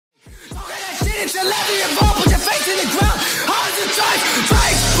It's a level you fall, put your face in the ground. How's the choice?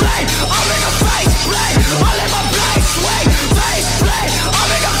 Face play, I'll make a face play. I'll let my blade swing. Face play, I'll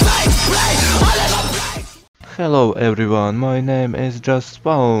make a face play. I'll let my blade. Hello everyone, my name is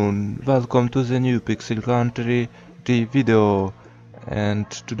JustSpawn. Welcome to the new Pixel Country video.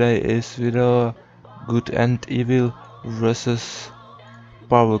 And today is video Good and Evil versus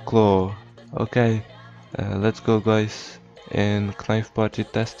Power Claw. Okay, let's go guys in knife party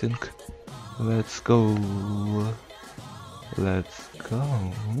testing. Let's go. Let's go.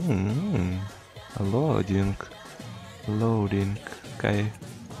 Loading. Okay,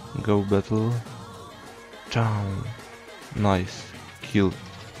 go battle. Down. Nice. Kill.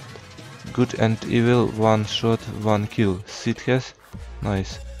 Good and Evil, one shot, one kill. Sid has?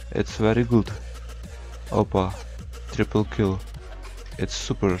 Nice. It's very good. Opa. Triple kill. It's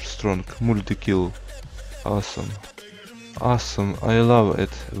super strong. Multi-kill. Awesome. Awesome. I love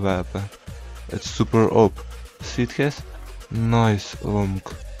it weapon. It's super OP. Sid has? Nice. You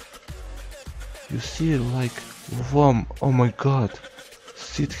see like wham. Oh my god.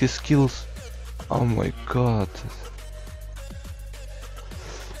 Sid has kills. Oh my god.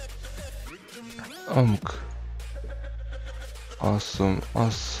 Awesome.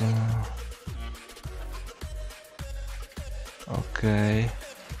 Okay.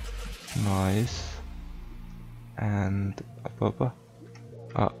 Nice. And Papa.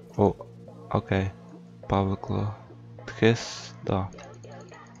 Oh, okay. Power Claw. Tchis, da.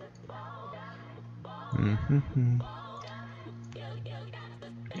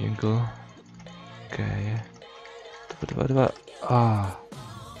 Eagle. Okay. Ah,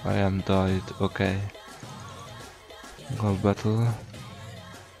 I am died. Okay. Go battle.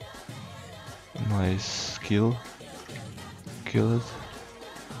 Nice kill. Kill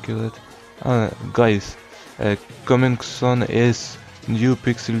it. Guys, coming soon is new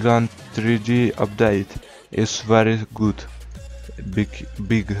Pixel Gun 3D update. It's very good.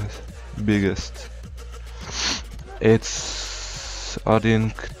 Biggest. It's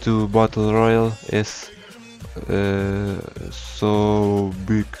adding to Battle Royale is so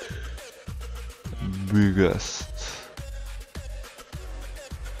biggest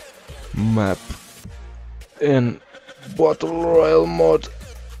map in Battle Royale mode.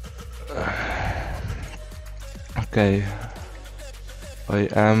 Okay, I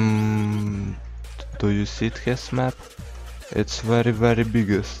am. Do you see his map? It's very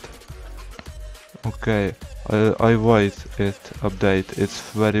biggest. Okay, I wait it update. It's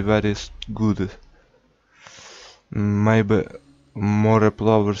very good. Maybe more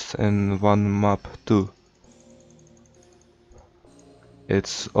plovers in one map too.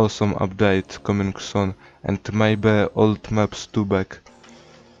 It's awesome update coming soon, and maybe old maps too back.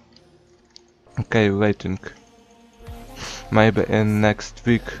 Okay, waiting. Maybe in next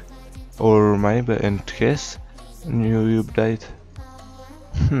week, or maybe in his new update.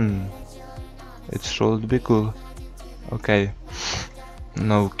 It should be cool. Okay,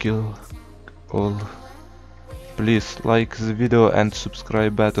 no kill all. Please like the video and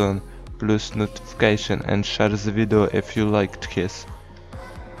subscribe button, plus notification, and share the video if you liked his.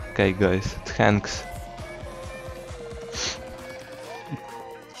 Okay guys, thanks.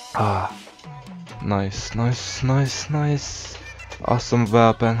 Nice. Awesome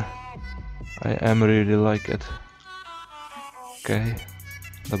weapon. I am really like it. Okay,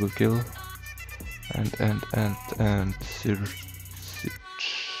 double kill. And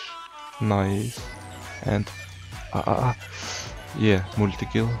nice. And yeah,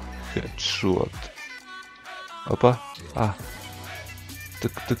 multi-kill. Headshot. Opa.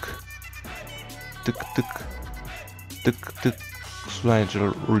 Tuk.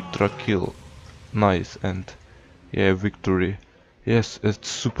 Slanger ultra kill. Nice. And yeah, victory. Yes, it's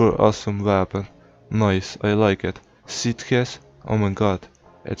super awesome weapon. Nice, I like it. Sid has? Oh my god,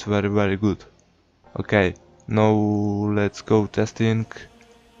 it's very good. Okay, now let's go testing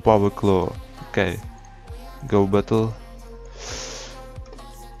Power Claw. Okay, go battle.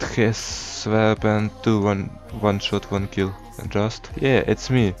 His weapon 2 one shot, one kill. Just yeah, it's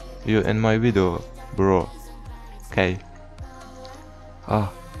me. You in my video, bro. Okay.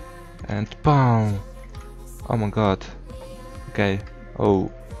 And pow. Oh my god. Okay.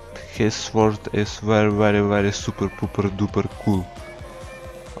 Oh, his sword is very super duper cool.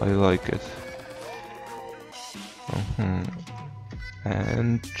 I like it.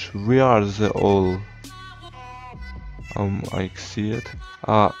 And we are the all. I see it.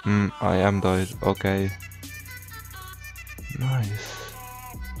 I am died. Okay. Nice.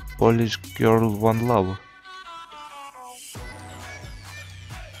 Polish girl, one love.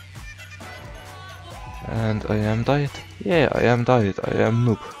 And I am died. Yeah, I am died. I am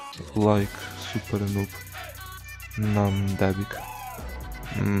noob. Like super noob. Non-dabic.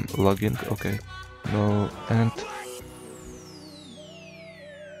 Logging, okay. No, and...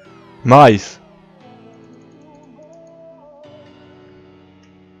 Nice!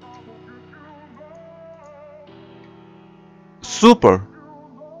 Super!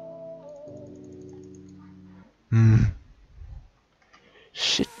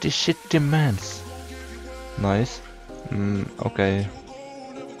 Shitty mans. Nice. Okay.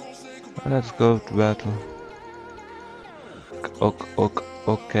 Let's go to battle.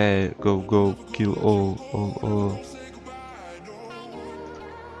 Okay, go, kill all.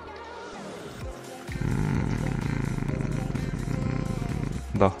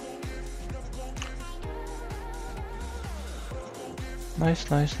 Da. Nice.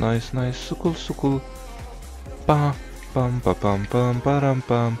 Sukul. Pam, param,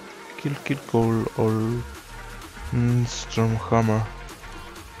 pam. Kill, all. Stormhammer.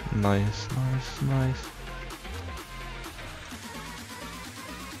 Nice.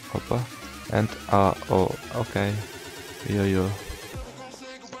 Hoppa. And, oh, okay. Yo.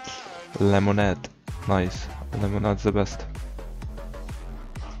 Lemonade. Nice. Lemonade's the best.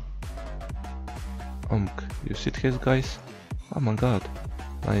 You see his guys? Oh my god.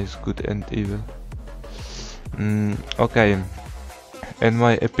 Nice, good and evil. Okay. In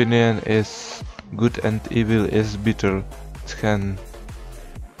my opinion is good and evil is better than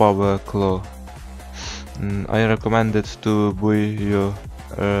power claw. I recommend it to buy you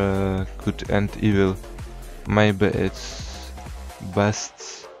good and evil. Maybe it's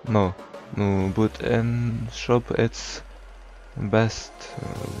best. No, but in shop it's best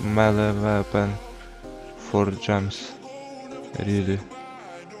melee weapon for gems. Really.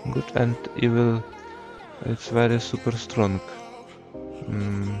 Good and evil, it's very super strong.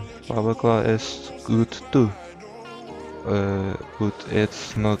 Power claw is good too. But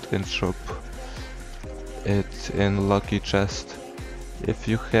it's not in shop. It's in lucky chest. If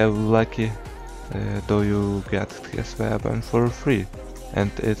you have lucky, do you get his weapon for free,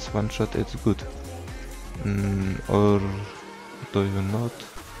 and it's one shot, it's good. Or do you not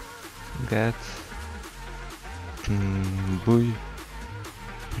get boy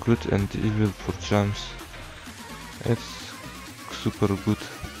good and evil for gems? It's super good.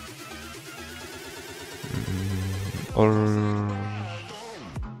 Or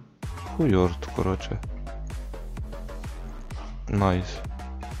хуёрт, короче. Nice.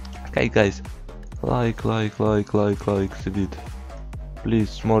 Okay guys, like the video.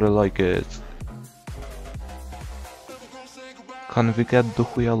 Please, more like it. Can we get the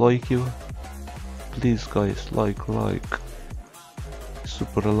хуя like you? Please guys, like.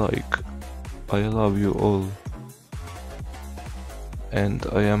 Super like. I love you all. And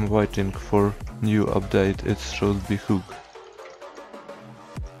I am waiting for new update, it should be hook.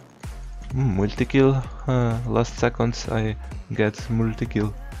 Multi-kill, last seconds I get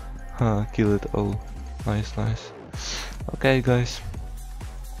multi-kill. Kill it all. Nice. Okay guys,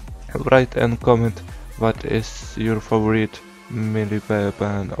 write and comment what is your favorite melee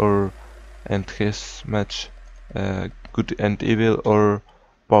weapon or and his match, good and evil or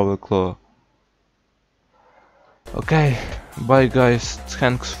power claw. Okay, bye guys,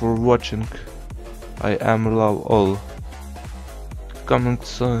 thanks for watching. I am love all.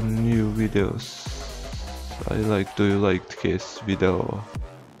 Comment on new videos. Do you like his video?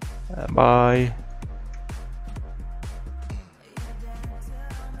 Bye.